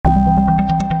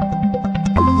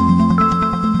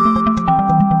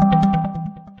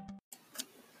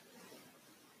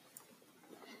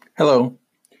Hello,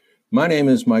 my name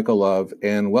is Michael Love,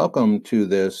 and welcome to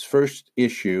this first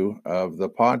issue of the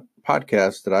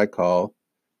podcast that I call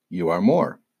You Are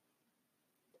More.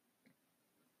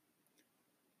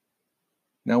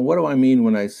 Now, what do I mean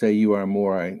when I say you are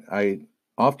more? I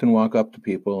often walk up to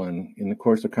people, and in the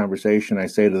course of conversation, I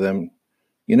say to them,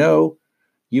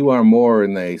 you are more,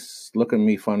 and they look at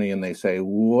me funny and they say,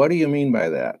 what do you mean by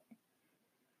that?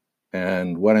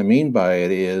 And what I mean by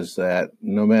it is that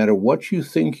no matter what you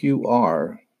think you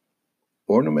are,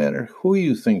 or no matter who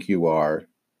you think you are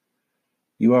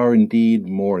indeed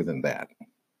more than that.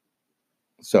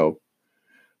 So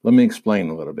let me explain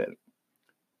a little bit.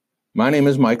 My name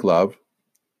is Mike Love,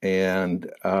 and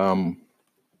let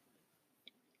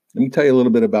me tell you a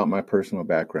little bit about my personal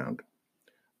background.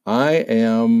 I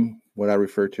am what I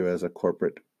refer to as a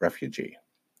corporate refugee.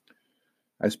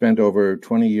 I spent over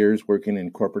 20 years working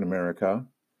in corporate America,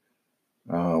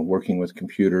 working with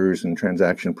computers and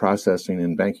transaction processing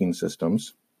and banking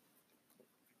systems.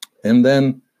 And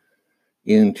then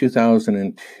in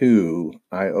 2002,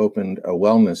 I opened a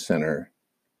wellness center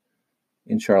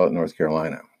in Charlotte, North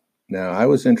Carolina. Now, I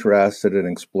was interested in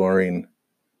exploring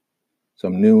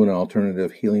some new and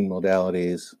alternative healing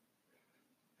modalities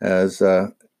as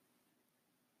a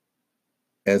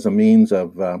means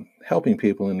of helping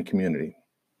people in the community.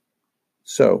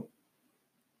 So,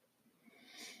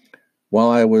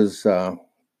 while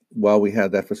we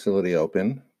had that facility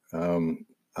open,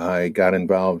 I got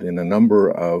involved in a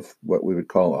number of what we would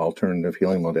call alternative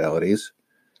healing modalities,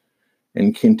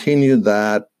 and continued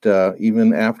that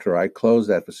even after I closed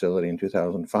that facility in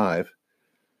 2005.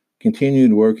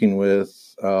 Continued working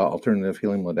with alternative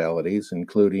healing modalities,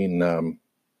 including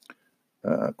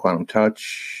quantum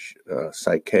touch,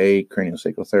 Psych-K,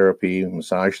 craniosacral therapy,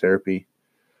 massage therapy,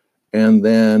 and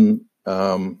then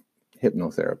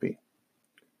hypnotherapy.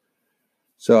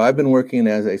 So I've been working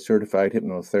as a certified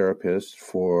hypnotherapist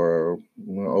for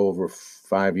over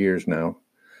 5 years now.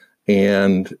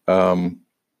 And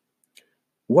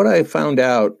what I found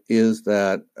out is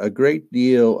that a great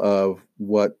deal of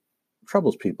what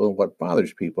troubles people, what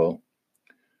bothers people,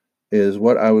 is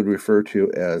what I would refer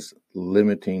to as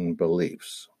limiting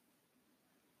beliefs.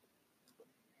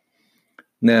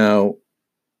 Now,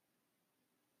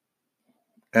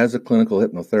 as a clinical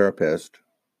hypnotherapist,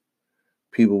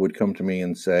 people would come to me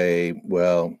and say,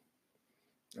 well,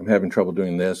 I'm having trouble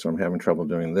doing this, or I'm having trouble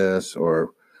doing this, or,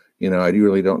 I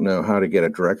really don't know how to get a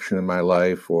direction in my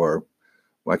life, or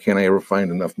why can't I ever find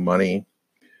enough money?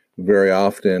 Very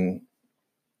often,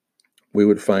 we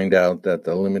would find out that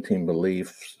the limiting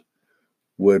beliefs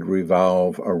would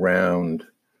revolve around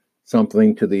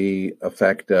something to the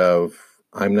effect of,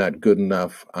 I'm not good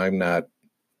enough, I'm not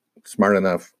smart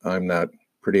enough, I'm not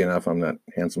pretty enough, I'm not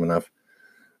handsome enough,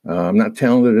 I'm not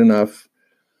talented enough.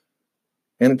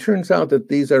 And it turns out that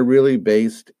these are really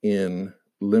based in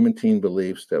limiting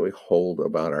beliefs that we hold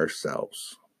about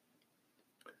ourselves.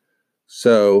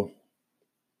 So,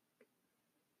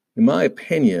 in my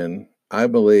opinion, I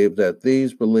believe that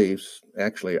these beliefs,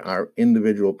 actually our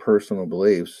individual personal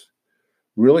beliefs,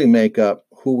 really make up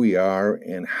who we are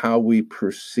and how we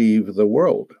perceive the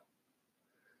world.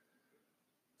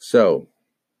 So,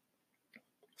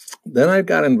 then I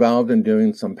got involved in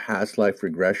doing some past life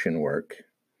regression work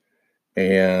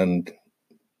and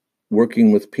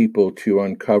working with people to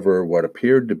uncover what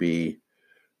appeared to be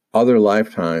other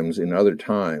lifetimes in other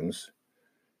times.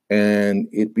 And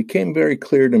it became very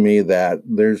clear to me that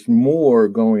there's more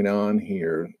going on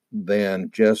here than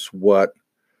just what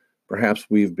perhaps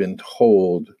we've been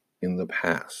told in the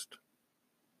past.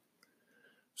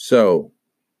 So,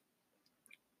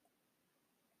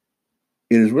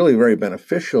 it is really very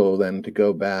beneficial then to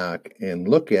go back and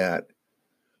look at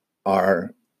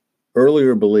our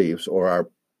earlier beliefs or our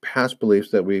past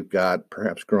beliefs that we've got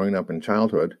perhaps growing up in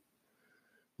childhood,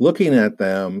 looking at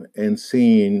them and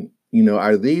seeing,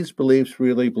 are these beliefs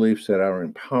really beliefs that are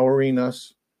empowering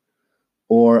us,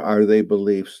 or are they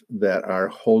beliefs that are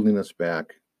holding us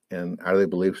back, and are they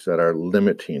beliefs that are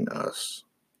limiting us?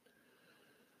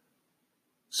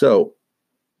 So,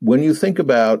 when you think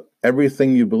about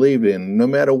everything you believe in, no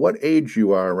matter what age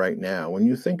you are right now, when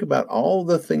you think about all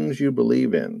the things you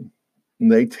believe in,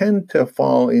 they tend to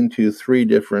fall into 3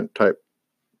 different type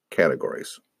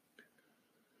categories.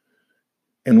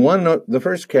 And the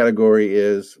first category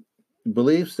is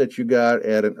beliefs that you got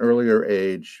at an earlier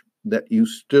age that you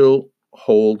still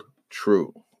hold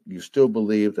true. You still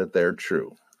believe that they're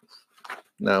true.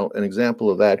 Now, an example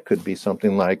of that could be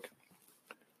something like,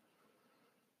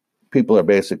 people are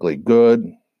basically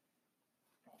good.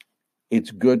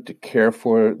 It's good to care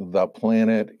for the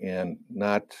planet and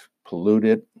not pollute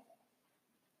it.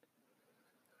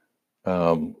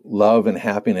 Love and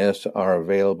happiness are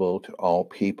available to all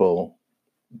people,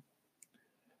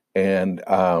 and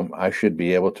I should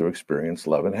be able to experience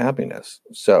love and happiness.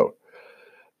 So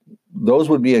those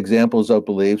would be examples of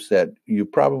beliefs that you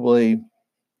probably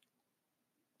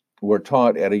were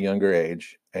taught at a younger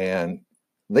age, and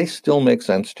they still make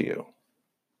sense to you.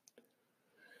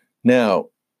 Now,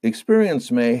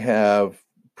 experience may have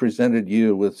presented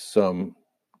you with some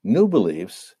new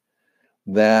beliefs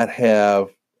that have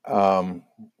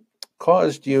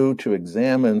caused you to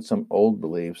examine some old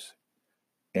beliefs,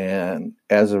 and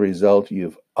as a result,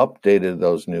 you've updated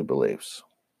those new beliefs.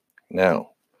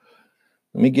 Now,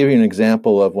 let me give you an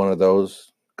example of one of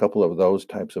those, a couple of those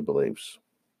types of beliefs.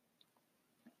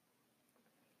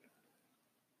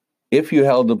 If you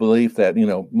held the belief that,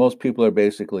 most people are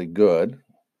basically good,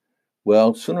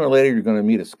 well, sooner or later you're going to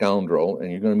meet a scoundrel,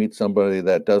 and you're going to meet somebody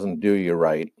that doesn't do you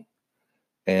right,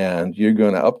 and you're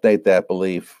going to update that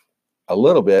belief a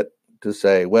little bit to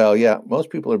say, well, yeah, most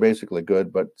people are basically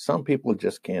good, but some people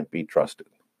just can't be trusted.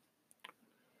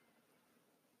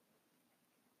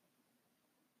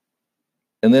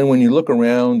 And then when you look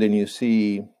around and you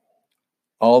see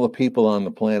all the people on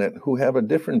the planet who have a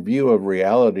different view of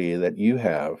reality that you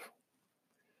have,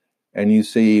 and you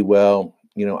see, well,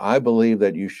 I believe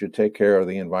that you should take care of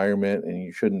the environment and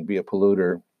you shouldn't be a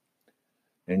polluter,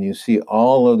 and you see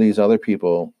all of these other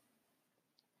people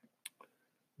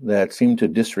that seem to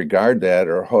disregard that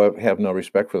or have no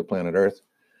respect for the planet Earth,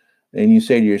 and you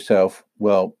say to yourself,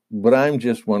 well, but I'm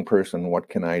just one person, what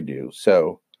can I do?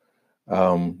 So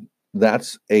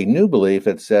that's a new belief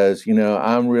that says,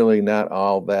 I'm really not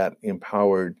all that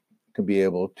empowered to be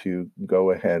able to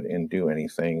go ahead and do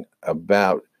anything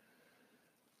about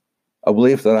a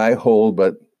belief that I hold,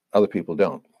 but other people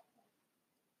don't.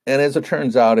 And as it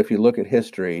turns out, if you look at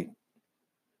history,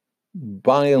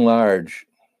 by and large,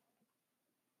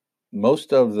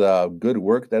 most of the good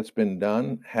work that's been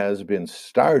done has been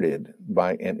started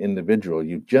by an individual.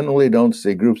 You generally don't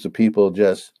see groups of people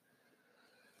just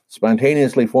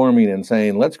spontaneously forming and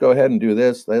saying, let's go ahead and do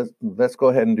this, let's go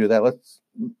ahead and do that.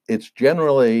 It's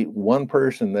generally one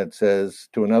person that says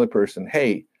to another person,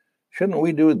 hey, shouldn't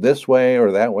we do it this way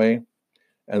or that way?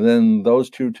 And then those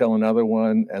two tell another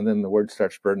one, and then the word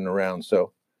starts spreading around.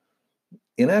 So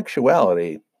in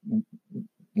actuality,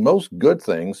 most good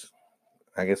things,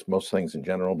 I guess most things in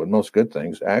general, but most good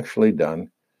things actually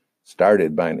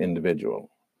started by an individual.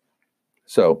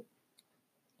 So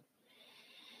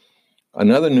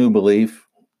another new belief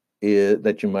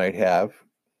that you might have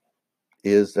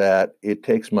is that it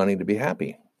takes money to be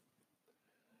happy.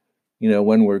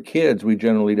 When we're kids, we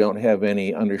generally don't have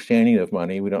any understanding of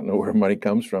money. We don't know where money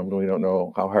comes from, and we don't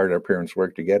know how hard our parents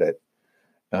work to get it.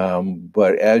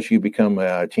 But as you become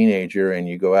a teenager and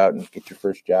you go out and get your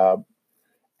first job,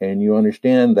 and you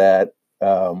understand that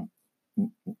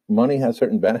money has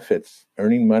certain benefits,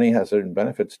 earning money has certain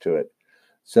benefits to it.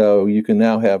 So you can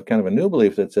now have kind of a new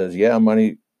belief that says, yeah,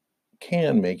 money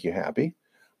can make you happy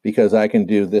because I can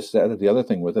do this, that, or the other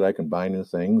thing with it. I can buy new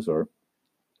things, or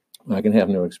I can have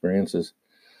new experiences.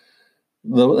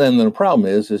 And the problem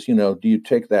is, do you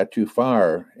take that too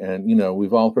far? And,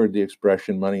 we've all heard the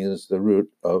expression, money is the root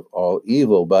of all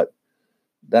evil, but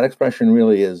that expression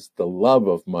really is the love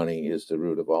of money is the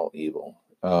root of all evil.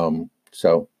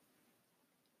 So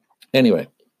anyway,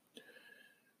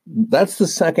 that's the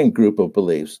second group of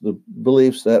beliefs, the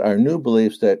beliefs that are new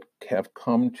beliefs that have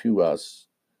come to us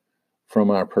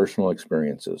from our personal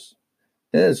experiences.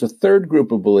 And there's a third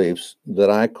group of beliefs that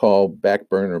I call back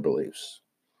burner beliefs.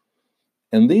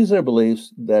 And these are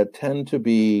beliefs that tend to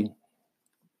be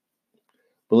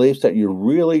beliefs that you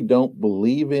really don't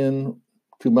believe in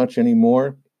too much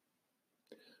anymore,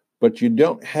 but you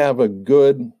don't have a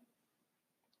good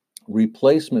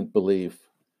replacement belief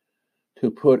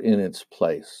to put in its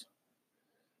place.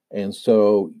 And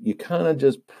so you kind of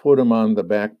just put them on the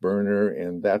back burner,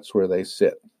 and that's where they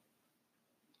sit.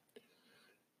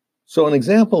 So an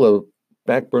example of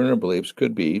back burner beliefs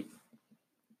could be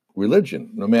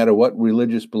religion. No matter what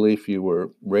religious belief you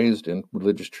were raised in,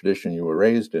 religious tradition you were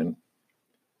raised in,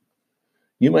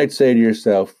 you might say to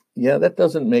yourself, yeah, that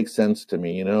doesn't make sense to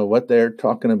me. What they're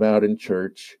talking about in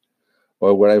church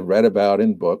or what I've read about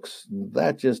in books,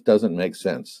 that just doesn't make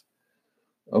sense.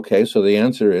 Okay, so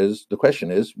the question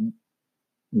is,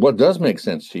 what does make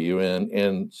sense to you?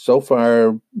 And so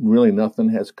far, really nothing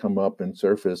has come up and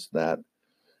surfaced that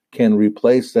can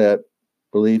replace that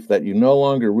belief that you no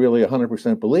longer really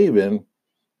 100% believe in,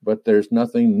 but there's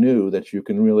nothing new that you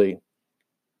can really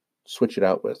switch it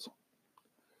out with.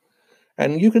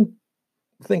 And you can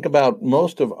think about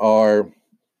most of our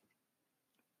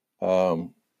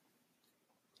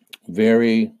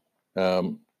very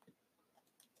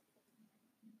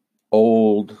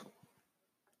old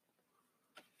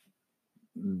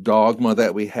dogma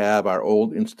that we have, our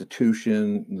old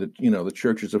institution. The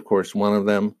church is, of course, one of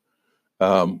them.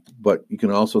 But you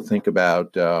can also think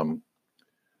about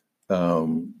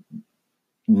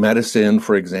medicine,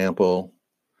 for example.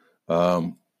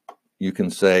 You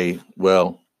can say,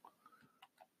 well,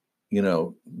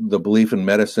 the belief in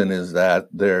medicine is that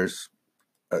there's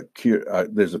a cure,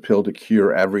 there's a pill to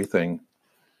cure everything.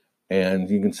 And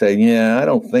you can say, yeah, I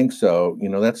don't think so.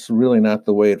 That's really not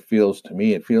the way it feels to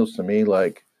me. It feels to me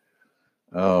like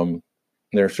there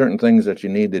are certain things that you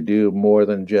need to do more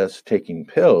than just taking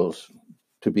pills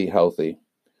to be healthy.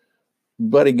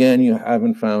 But again, you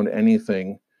haven't found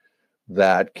anything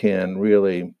that can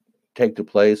really take the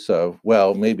place of,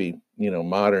 well, maybe,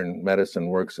 modern medicine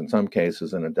works in some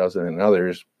cases and it doesn't in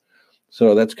others.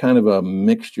 So that's kind of a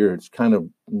mixture. It's kind of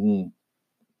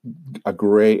a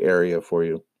gray area for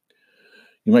you.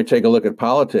 You might take a look at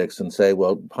politics and say,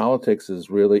 well, politics is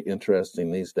really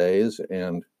interesting these days,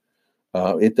 and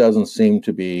it doesn't seem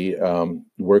to be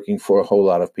working for a whole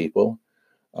lot of people.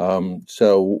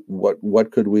 So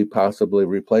what could we possibly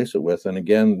replace it with? And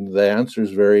again, the answer is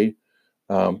very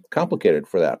complicated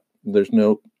for that. There's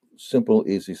no simple,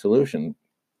 easy solution.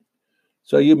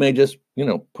 So you may just,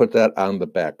 put that on the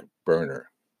back burner.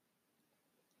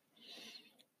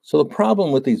 So the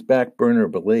problem with these back burner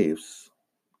beliefs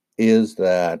is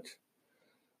that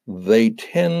they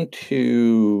tend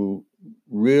to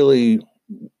really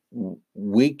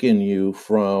weaken you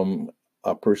from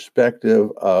a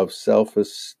perspective of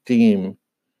self-esteem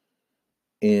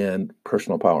and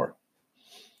personal power.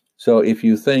 So if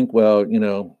you think, well,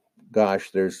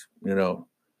 gosh, there's,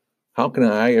 how can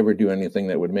I ever do anything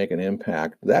that would make an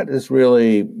impact? That is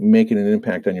really making an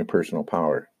impact on your personal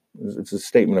power. It's a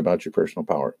statement about your personal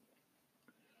power.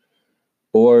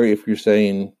 Or if you're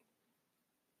saying,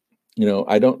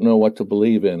 I don't know what to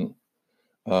believe in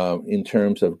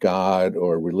terms of God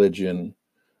or religion.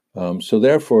 So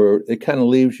therefore, it kind of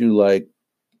leaves you like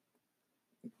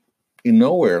in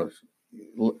nowhere.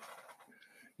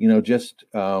 Just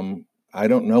I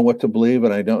don't know what to believe,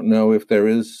 and I don't know if there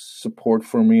is support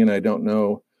for me, and I don't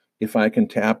know if I can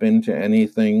tap into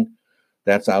anything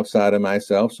that's outside of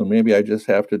myself. So maybe I just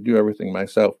have to do everything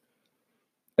myself.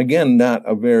 Again, not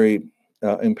a very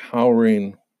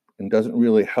empowering, and doesn't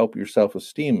really help your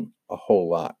self-esteem a whole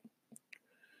lot.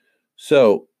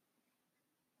 So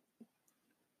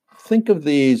think of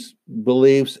these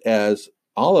beliefs as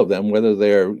all of them, whether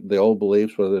they're the old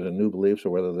beliefs, whether they're new beliefs, or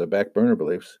whether they're back burner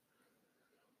beliefs,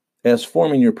 as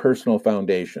forming your personal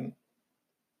foundation.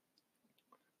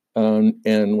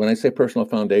 And when I say personal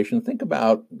foundation, think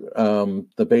about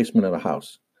the basement of a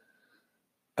house.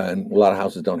 And a lot of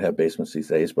houses don't have basements these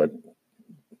days, but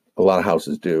a lot of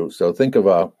houses do. So think of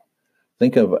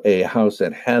a house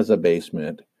that has a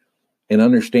basement, and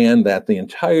understand that the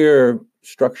entire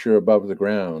structure above the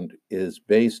ground is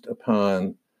based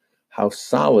upon how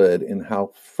solid and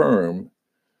how firm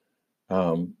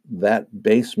that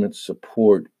basement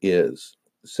support is.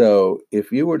 So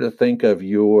if you were to think of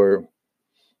your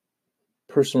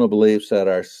personal beliefs that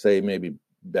are, say, maybe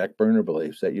back burner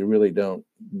beliefs that you really don't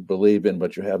believe in,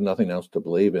 but you have nothing else to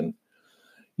believe in,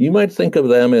 you might think of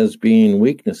them as being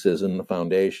weaknesses in the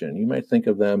foundation. You might think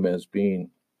of them as being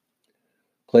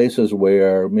places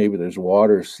where maybe there's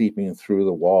water seeping through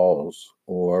the walls,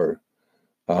 or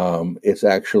it's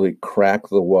actually cracked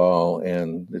the wall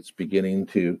and it's beginning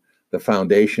to, the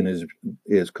foundation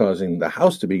is causing the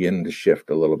house to begin to shift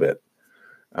a little bit,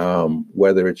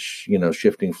 whether it's,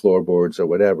 shifting floorboards or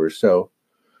whatever. So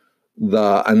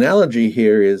the analogy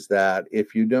here is that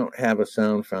if you don't have a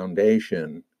sound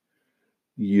foundation,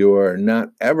 you're not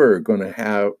ever going to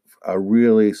have a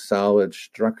really solid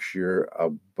structure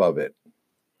above it.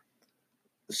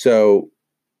 So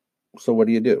what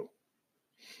do you do?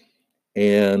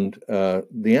 And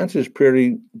the answer is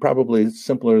probably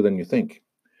simpler than you think.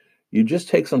 You just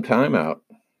take some time out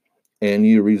and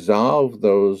you resolve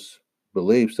those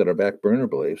beliefs that are back burner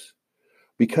beliefs,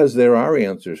 because there are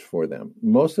answers for them.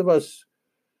 Most of us,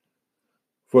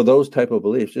 for those type of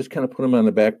beliefs, just kind of put them on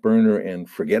the back burner and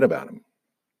forget about them.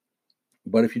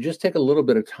 But if you just take a little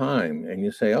bit of time and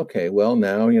you say, okay, well,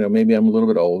 now, maybe I'm a little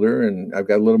bit older and I've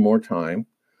got a little more time.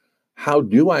 How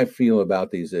do I feel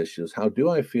about these issues? How do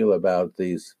I feel about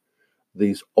these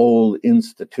old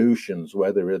institutions,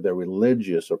 whether they're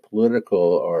religious or political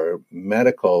or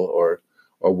medical or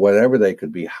whatever they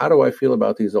could be? How do I feel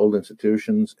about these old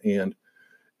institutions, and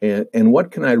what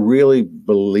can I really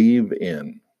believe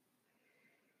in?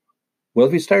 Well,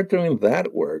 if you start doing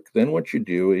that work, then what you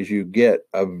do is you get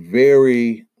a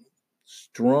very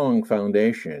strong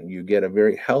foundation. You get a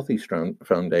very healthy, strong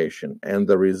foundation. And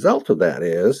the result of that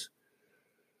is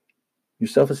your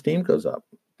self-esteem goes up.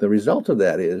 The result of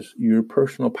that is your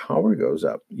personal power goes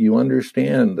up. You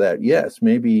understand that, yes,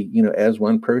 maybe, as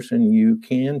one person, you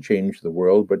can change the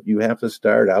world, but you have to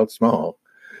start out small.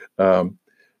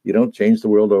 You don't change the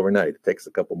world overnight. It takes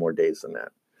a couple more days than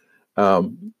that.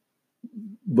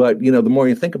 But, the more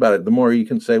you think about it, the more you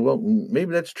can say, well,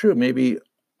 maybe that's true. Maybe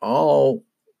all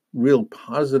real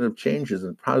positive changes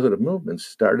and positive movements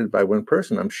started by one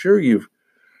person. I'm sure you've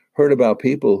heard about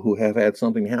people who have had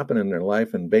something happen in their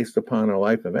life and based upon a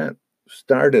life event,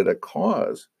 started a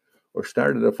cause or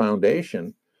started a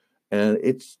foundation, and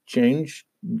it's changed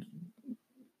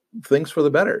things for the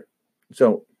better.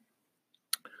 So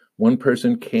one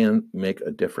person can make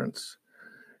a difference.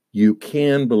 You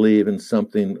can believe in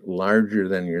something larger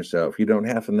than yourself. You don't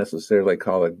have to necessarily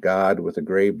call it God with a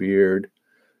gray beard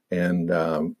and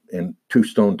 2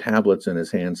 stone tablets in his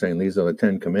hand saying these are the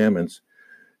 10 commandments.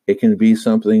 It can be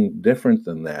something different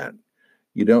than that.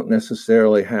 You don't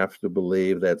necessarily have to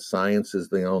believe that science is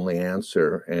the only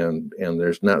answer and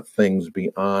there's not things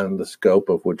beyond the scope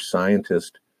of which science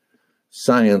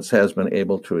has been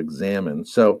able to examine.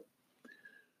 So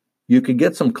you can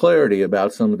get some clarity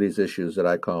about some of these issues that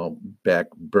I call back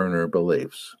burner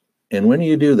beliefs. And when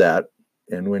you do that,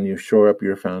 and when you shore up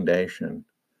your foundation,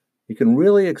 you can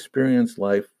really experience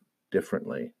life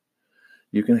differently.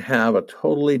 You can have a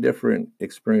totally different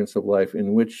experience of life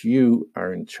in which you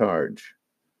are in charge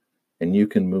and you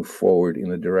can move forward in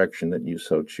the direction that you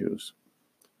so choose.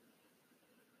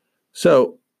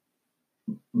 So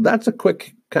that's a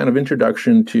quick kind of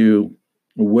introduction to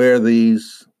where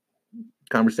these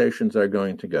conversations are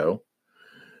going to go.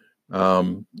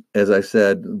 As I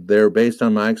said, they're based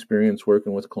on my experience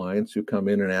working with clients who come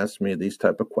in and ask me these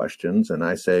type of questions. And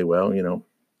I say, well,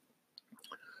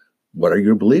 what are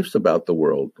your beliefs about the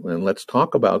world? And let's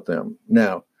talk about them.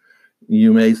 Now,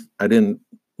 I didn't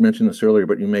mention this earlier,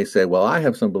 but you may say, well, I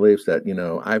have some beliefs that,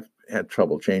 I've had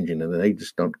trouble changing and they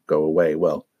just don't go away.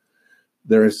 Well,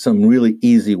 there are some really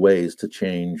easy ways to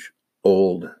change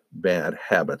old bad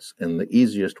habits. And the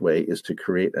easiest way is to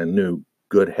create a new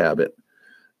good habit.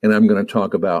 And I'm going to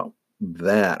talk about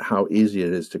that, how easy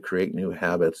it is to create new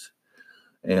habits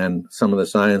and some of the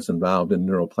science involved in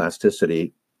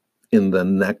neuroplasticity in the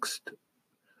next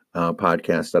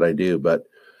podcast that I do. But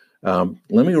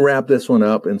let me wrap this one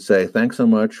up and say thanks so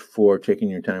much for taking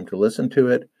your time to listen to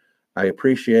it. I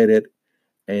appreciate it.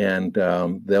 And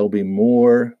there'll be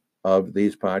more of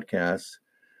these podcasts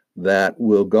that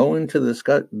will go into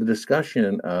the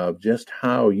discussion of just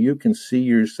how you can see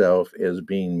yourself as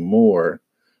being more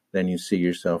than you see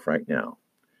yourself right now.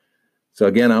 So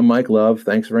again, I'm Mike Love.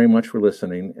 Thanks very much for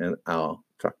listening, and I'll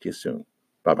talk to you soon.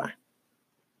 Bye-bye.